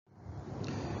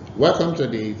Welcome to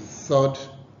the third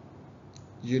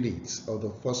unit of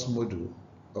the first module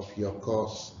of your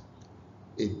course,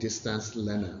 A Distance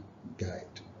Learner Guide.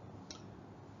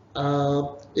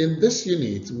 In this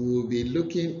unit, we will be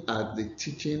looking at the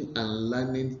teaching and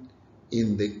learning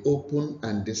in the open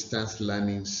and distance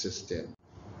learning system.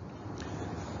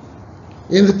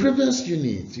 In the previous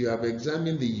unit, you have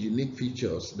examined the unique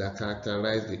features that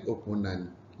characterize the open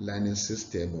and learning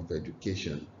system of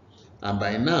education. And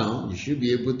by now, you should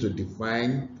be able to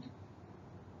define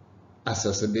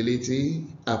accessibility,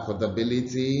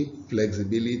 affordability,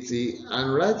 flexibility,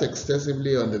 and write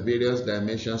extensively on the various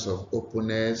dimensions of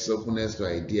openness, openness to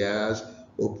ideas,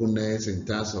 openness in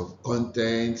terms of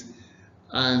content.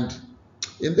 And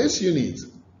in this unit,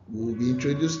 we will be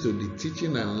introduced to the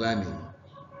teaching and learning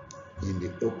in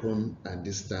the open and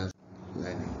distance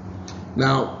learning.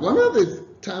 Now, one of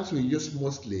the terms we use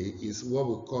mostly is what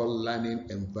we call learning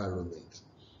environment.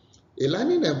 A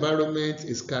learning environment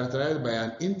is characterized by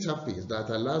an interface that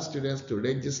allows students to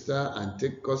register and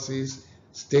take courses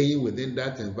staying within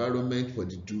that environment for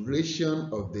the duration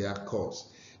of their course.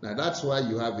 Now, that's why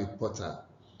you have a portal.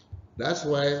 That's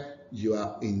why you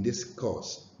are in this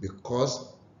course,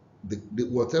 because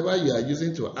whatever you are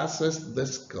using to access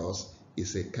this course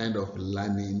is a kind of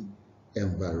learning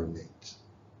environment.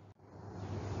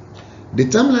 The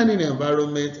term learning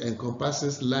environment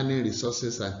encompasses learning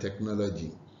resources and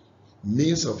technology,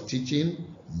 means of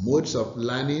teaching, modes of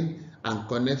learning, and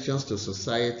connections to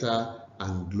societal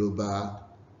and global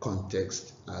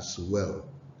context as well.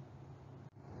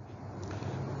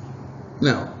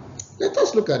 Now, let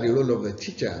us look at the role of the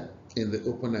teacher in the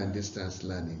open and distance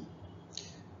learning.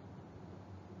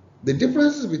 The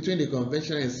differences between the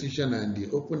conventional institution and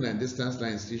the open and distance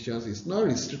learning institutions is not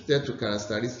restricted to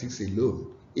characteristics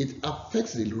alone. It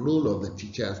affects the role of the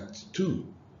teacher too.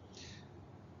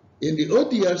 In the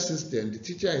ODL system, the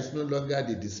teacher is no longer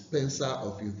the dispenser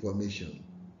of information.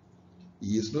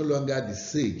 He is no longer the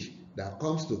sage that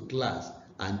comes to class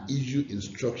and issues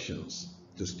instructions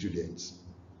to students.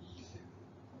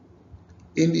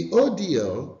 In the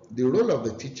ODL, the role of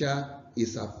the teacher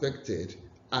is affected,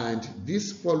 and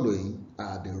these following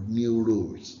are the new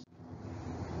roles.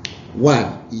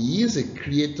 1. He is a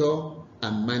creator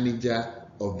and manager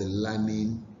of the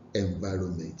learning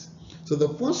environment. So the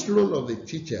first role of the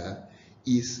teacher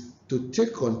is to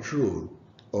take control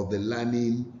of the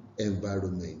learning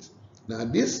environment. Now,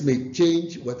 this may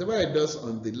change, whatever it does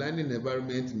on the learning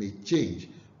environment may change,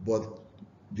 but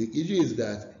the issue is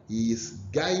that he is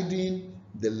guiding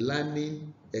the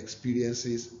learning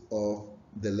experiences of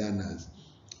the learners.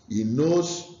 He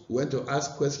knows when to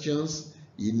ask questions,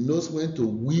 he knows when to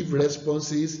weave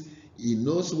responses, he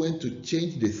knows when to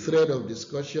change the thread of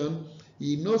discussion,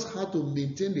 he knows how to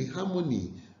maintain the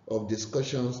harmony of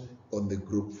discussions on the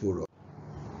group forum.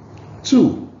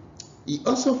 2, he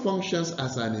also functions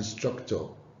as an instructor.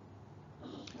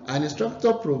 An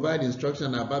instructor provides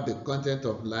instruction about the content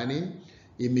of learning.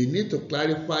 He may need to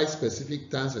clarify specific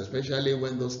terms, especially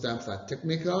when those terms are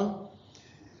technical.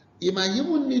 He might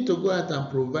even need to go out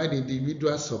and provide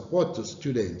individual support to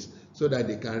students so that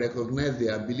they can recognize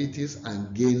their abilities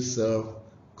and gain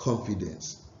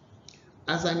self-confidence.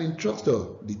 As an instructor,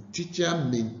 the teacher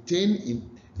maintains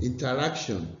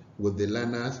interaction with the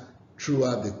learners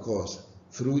throughout the course,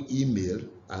 through email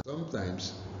and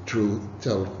sometimes through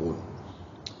telephone.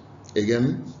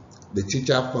 Again, the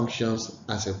teacher functions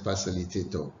as a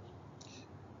facilitator.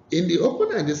 In the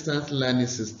open and distance learning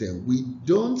system, we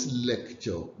don't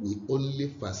lecture, we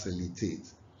only facilitate.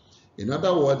 In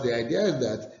other words, the idea is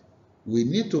that we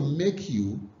need to make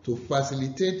you, to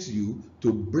facilitate you,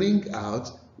 to bring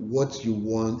out what you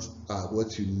want or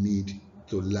what you need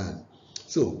to learn.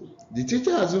 So, the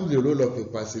teacher assumes the role of a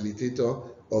facilitator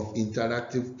of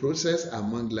interactive process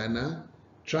among learners,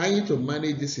 trying to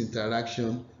manage this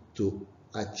interaction to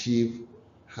achieve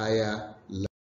higher learning.